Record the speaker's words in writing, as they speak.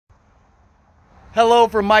Hello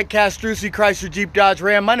from Mike Castrucci, Chrysler Jeep Dodge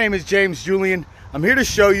Ram. My name is James Julian. I'm here to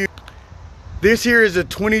show you. This here is a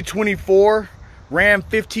 2024 Ram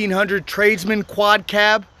 1500 Tradesman quad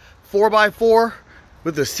cab 4x4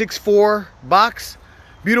 with a 6.4 box.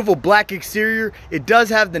 Beautiful black exterior. It does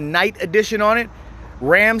have the night edition on it.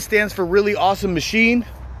 Ram stands for really awesome machine.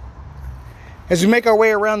 As we make our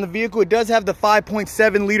way around the vehicle, it does have the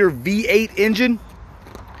 5.7 liter V8 engine.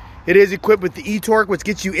 It is equipped with the e-torque, which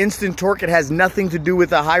gets you instant torque. It has nothing to do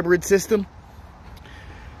with a hybrid system.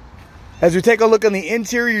 As we take a look on the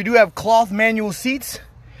interior, you do have cloth manual seats,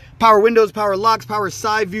 power windows, power locks, power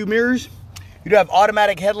side view mirrors. You do have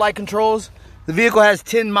automatic headlight controls. The vehicle has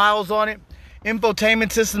 10 miles on it.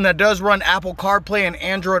 Infotainment system that does run Apple CarPlay and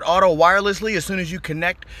Android Auto wirelessly. As soon as you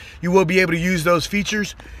connect, you will be able to use those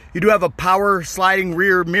features. You do have a power sliding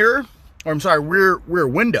rear mirror, or I'm sorry, rear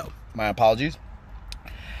window. My apologies.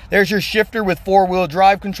 There's your shifter with 4-wheel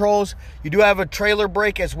drive controls. You do have a trailer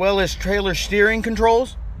brake as well as trailer steering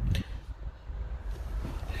controls.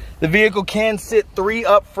 The vehicle can sit 3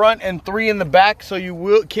 up front and 3 in the back, so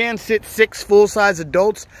you can sit 6 full-size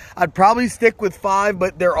adults. I'd probably stick with 5,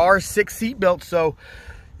 but there are 6 seat belts, so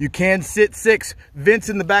you can sit 6. Vents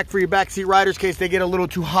in the back for your backseat riders in case they get a little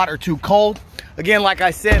too hot or too cold. Again, like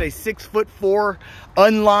I said, a 6'4"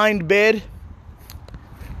 unlined bed.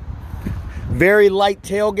 Very light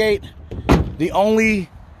tailgate. The only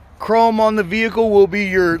chrome on the vehicle will be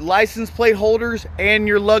your license plate holders and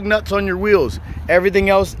your lug nuts on your wheels. Everything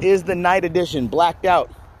else is the night edition, blacked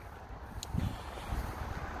out.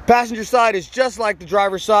 Passenger side is just like the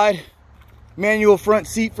driver's side. Manual front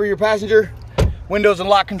seat for your passenger. Windows and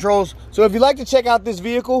lock controls. So if you'd like to check out this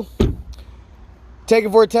vehicle, take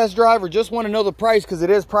it for a test drive, or just want to know the price because it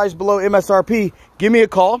is priced below MSRP, give me a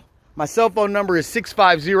call. My cell phone number is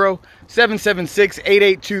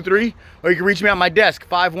 650-776-8823, or you can reach me at my desk,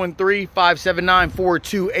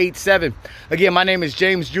 513-579-4287. Again, my name is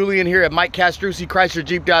James Julian here at Mike Castrucci, Chrysler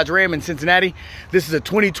Jeep Dodge Ram in Cincinnati. This is a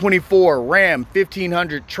 2024 Ram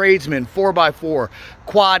 1500 Tradesman 4x4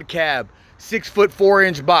 quad cab,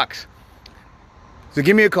 6'4" box. So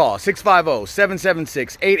give me a call,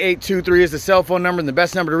 650-776-8823 is the cell phone number and the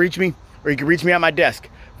best number to reach me, or you can reach me at my desk,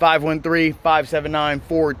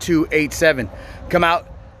 513-579-4287. Come out,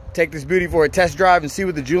 take this beauty for a test drive, and see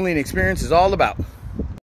what the Julian experience is all about.